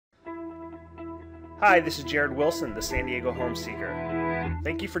Hi, this is Jared Wilson, the San Diego Home Seeker.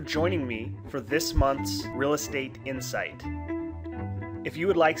 Thank you for joining me for this month's Real Estate Insight. If you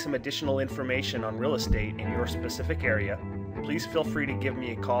would like some additional information on real estate in your specific area, please feel free to give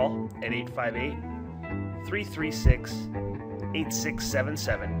me a call at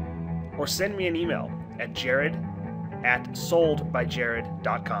 858-336-8677 or send me an email at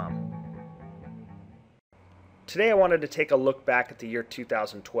jared@soldbyjared.com. Today I wanted to take a look back at the year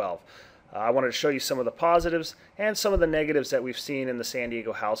 2012. I wanted to show you some of the positives and some of the negatives that we've seen in the San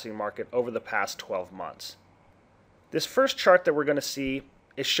Diego housing market over the past 12 months. This first chart that we're going to see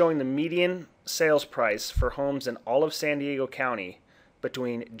is showing the median sales price for homes in all of San Diego County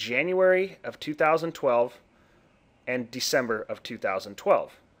between January of 2012 and December of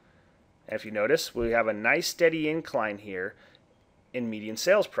 2012. And if you notice, we have a nice steady incline here in median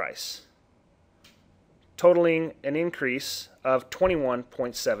sales price, totaling an increase of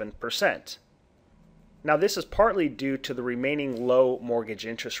 21.7%. Now this is partly due to the remaining low mortgage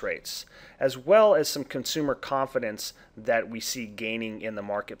interest rates, as well as some consumer confidence that we see gaining in the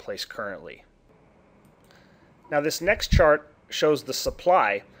marketplace currently. Now this next chart shows the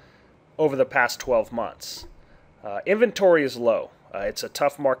supply over the past 12 months. Inventory is low. It's a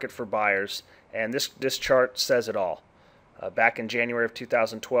tough market for buyers, and this chart says it all. Back in January of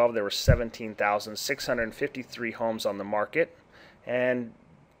 2012, there were 17,653 homes on the market, and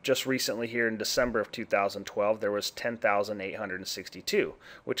just recently here in December of 2012, there was 10,862,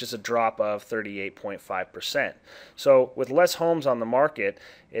 which is a drop of 38.5%. So with less homes on the market,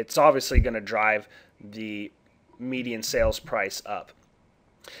 it's obviously going to drive the median sales price up.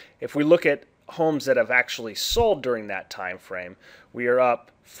 If we look at homes that have actually sold during that time frame, we are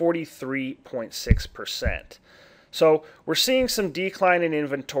up 43.6%. So we're seeing some decline in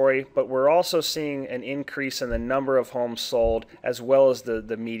inventory, but we're also seeing an increase in the number of homes sold as well as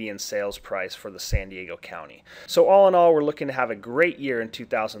the median sales price for the San Diego County. So all in all, we're looking to have a great year in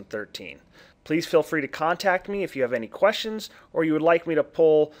 2013. Please feel free to contact me if you have any questions or you would like me to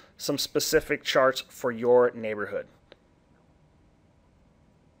pull some specific charts for your neighborhood.